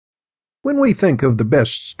When we think of the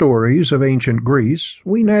best stories of ancient Greece,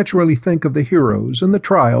 we naturally think of the heroes and the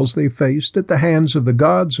trials they faced at the hands of the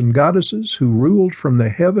gods and goddesses who ruled from the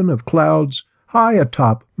heaven of clouds high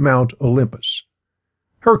atop Mount Olympus.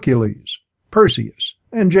 Hercules, Perseus,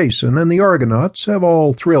 and Jason and the Argonauts have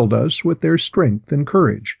all thrilled us with their strength and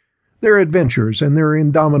courage, their adventures and their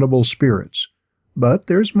indomitable spirits. But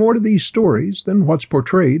there's more to these stories than what's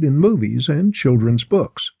portrayed in movies and children's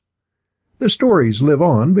books. The stories live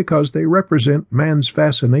on because they represent man's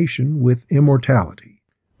fascination with immortality,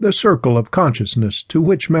 the circle of consciousness to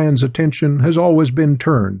which man's attention has always been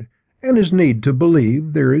turned, and his need to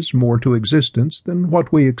believe there is more to existence than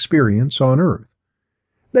what we experience on earth.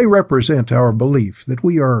 They represent our belief that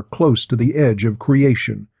we are close to the edge of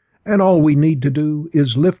creation, and all we need to do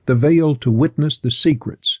is lift the veil to witness the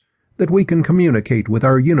secrets, that we can communicate with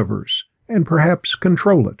our universe, and perhaps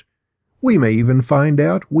control it. We may even find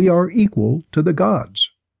out we are equal to the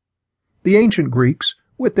gods. The ancient Greeks,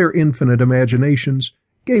 with their infinite imaginations,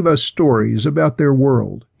 gave us stories about their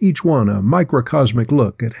world, each one a microcosmic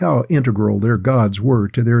look at how integral their gods were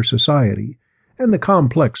to their society, and the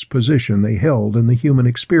complex position they held in the human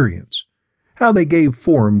experience, how they gave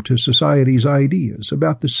form to society's ideas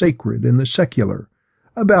about the sacred and the secular,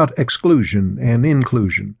 about exclusion and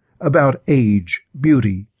inclusion, about age,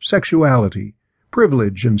 beauty, sexuality,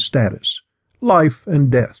 privilege and status, life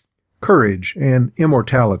and death, courage and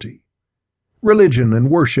immortality. Religion and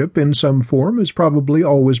worship in some form has probably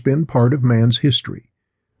always been part of man's history.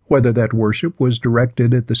 Whether that worship was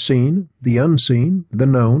directed at the seen, the unseen, the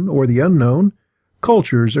known, or the unknown,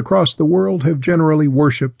 cultures across the world have generally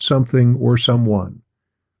worshipped something or someone.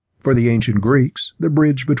 For the ancient Greeks, the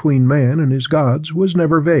bridge between man and his gods was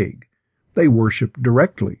never vague. They worshipped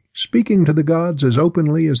directly, speaking to the gods as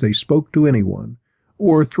openly as they spoke to anyone,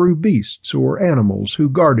 or through beasts or animals who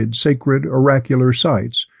guarded sacred oracular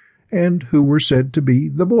sites, and who were said to be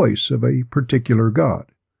the voice of a particular god.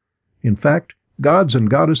 In fact, gods and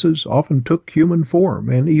goddesses often took human form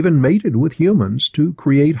and even mated with humans to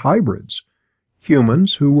create hybrids,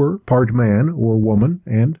 humans who were part man or woman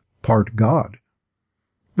and part god.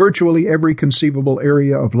 Virtually every conceivable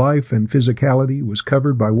area of life and physicality was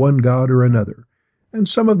covered by one god or another, and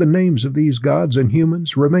some of the names of these gods and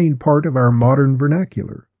humans remain part of our modern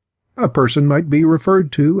vernacular. A person might be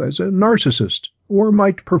referred to as a narcissist, or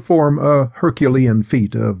might perform a Herculean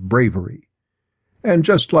feat of bravery. And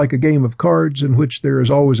just like a game of cards in which there is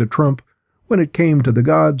always a trump, when it came to the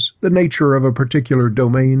gods, the nature of a particular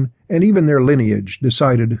domain and even their lineage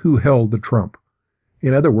decided who held the trump.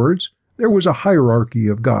 In other words, there was a hierarchy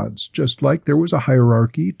of gods, just like there was a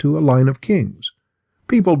hierarchy to a line of kings.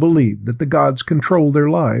 People believed that the gods controlled their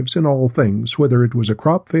lives in all things, whether it was a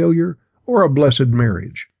crop failure or a blessed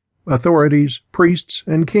marriage. Authorities, priests,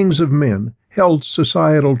 and kings of men held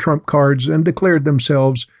societal trump cards and declared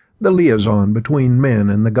themselves the liaison between men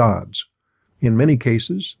and the gods. In many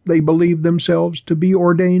cases, they believed themselves to be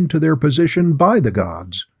ordained to their position by the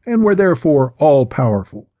gods, and were therefore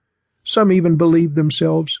all-powerful. Some even believed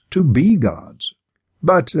themselves to be gods.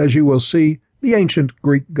 But, as you will see, the ancient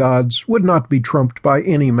Greek gods would not be trumped by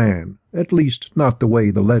any man, at least not the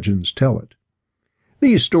way the legends tell it.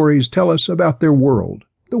 These stories tell us about their world,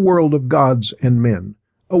 the world of gods and men,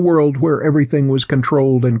 a world where everything was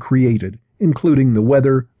controlled and created, including the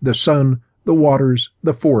weather, the sun, the waters,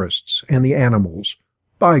 the forests, and the animals,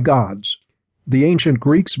 by gods. The ancient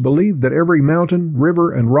Greeks believed that every mountain,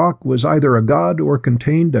 river, and rock was either a god or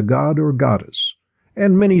contained a god or goddess,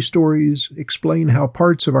 and many stories explain how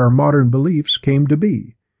parts of our modern beliefs came to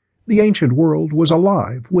be. The ancient world was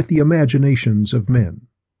alive with the imaginations of men.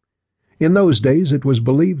 In those days it was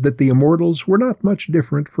believed that the immortals were not much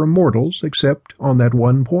different from mortals except on that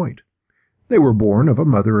one point. They were born of a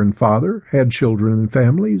mother and father, had children and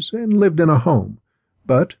families, and lived in a home.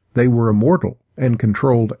 But they were immortal and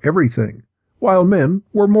controlled everything, while men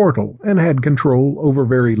were mortal and had control over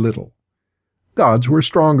very little. Gods were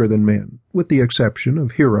stronger than men, with the exception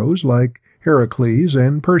of heroes like Heracles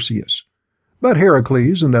and Perseus. But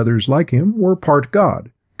Heracles and others like him were part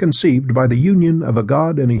god, conceived by the union of a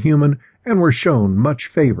god and a human, and were shown much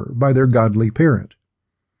favor by their godly parent.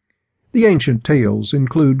 The ancient tales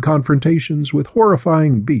include confrontations with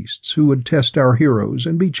horrifying beasts who would test our heroes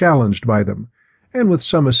and be challenged by them, and with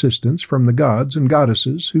some assistance from the gods and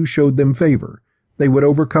goddesses who showed them favor, they would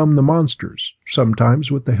overcome the monsters,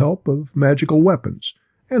 sometimes with the help of magical weapons,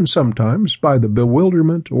 and sometimes by the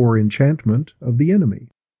bewilderment or enchantment of the enemy.